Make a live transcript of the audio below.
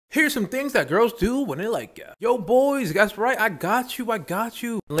Here's some things that girls do when they like ya. Yo, boys, that's right. I got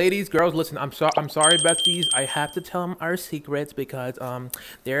you. Ladies, girls, listen. I'm sorry, besties. I have to tell them our secrets because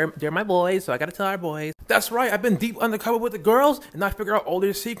they're my boys, so I gotta tell our boys. That's right. I've been deep undercover with the girls, and I figure out all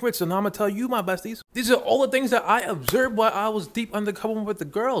their secrets. So now I'm gonna tell you, my besties. These are all the things that I observed while I was deep undercover with the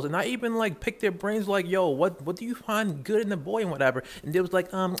girls, and I even like picked their brains. Like, yo, what do you find good in the boy and whatever? And they was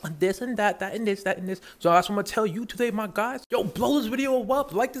like, this and that, that and this. So that's what I'm gonna tell you today, my guys. Yo, blow this video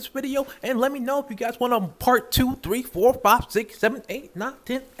up, like this video, and let me know if you guys want a part 2, 3, 4, 5, 6, 7, 8, 9,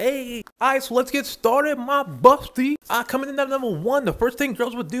 10, 8. Alright, so let's get started, my besties. Coming in at number 1, the first thing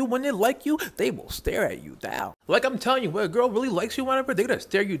girls would do when they like you, they will stare at you down. Like I'm telling you, when a girl really likes you, whatever, they're gonna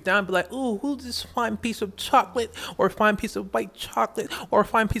stare you down and be like, ooh, who's this fine piece of chocolate, or fine piece of white chocolate, or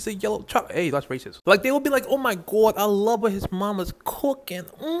fine piece of yellow chocolate? Hey, that's racist. Like they will be like, oh my god, I love what his mama's cooking.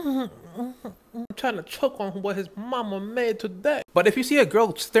 I'm trying to choke on what his mama made today. But if you see a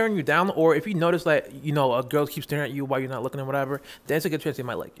girl staring you down, or if you notice that, you know, a girl keeps staring at you while you're not looking or whatever, then it's a good chance they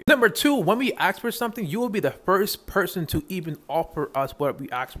might like you. Number 2, when we ask for something, you will be the first person to even offer us what we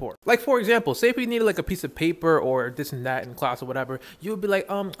ask for. Like, for example, say if we needed like a piece of paper or this and that in class or whatever, you would be like,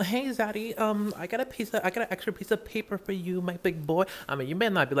 hey Zaddy, I got an extra piece of paper for you, my big boy. I mean, you may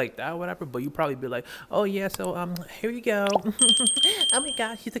not be like that or whatever, but you probably be like, oh yeah, so here you go. Oh my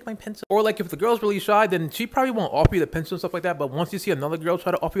gosh, you took my pencil. Or like if the girl's really shy, then she probably won't offer you the pencil and stuff like that. But once you see another girl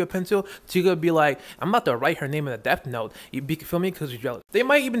try to offer you a pencil, she could be like, I'm about to write her name in a death note. You feel me? Because you're jealous. They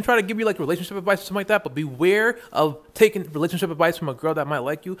might even try to give you like relationship advice or something like that. But beware of taking relationship advice from a girl that might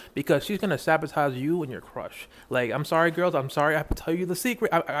like you, because she's gonna sabotage you and your crush. Like, I'm sorry, girls. I'm sorry. I have to tell you the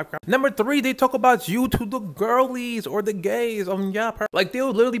secret. Number 3, they talk about you to the girlies or the gays. Yeah, like they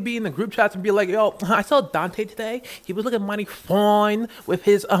would literally be in the group chats and be like, yo, I saw Dante today. He was looking mighty fine with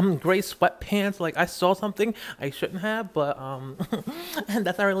his gray sweatpants. Like I saw something I shouldn't have, but and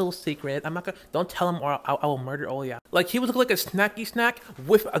that's our little secret. I'm not gonna, don't tell him or I will murder all ya. Like he was looking like a snacky snack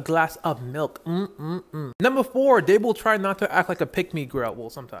with a glass of milk. Number 4, they will try not to act like a pick-me girl. Well,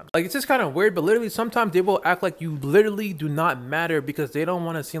 sometimes. Like it's just kind of weird, but literally sometimes they will act like you literally do not matter because they don't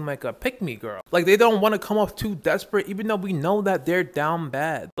want to seem like a pick-me girl. Like they don't want to come off too desperate, even though we know that they're down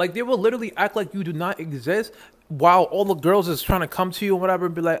bad. Like they will literally act like you do not exist, while all the girls is trying to come to you and whatever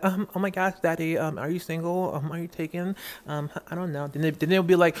and be like, oh my gosh, daddy, are you single? Are you taken? I don't know. Then they'll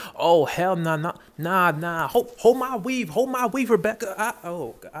be like, oh hell nah. Hold my weave, Rebecca.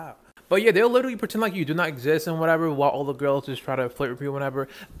 Oh God. But yeah, they'll literally pretend like you do not exist and whatever, while all the girls just try to flirt with you and whatever.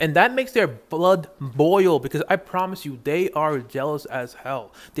 And that makes their blood boil, because I promise you, they are jealous as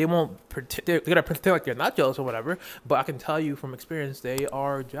hell. They won't pretend, they're gonna pretend like they're not jealous or whatever, but I can tell you from experience, they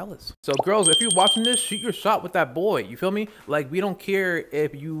are jealous. So girls, if you're watching this, shoot your shot with that boy. You feel me? Like, we don't care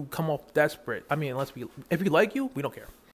if you come off desperate. I mean, if we like you, we don't care.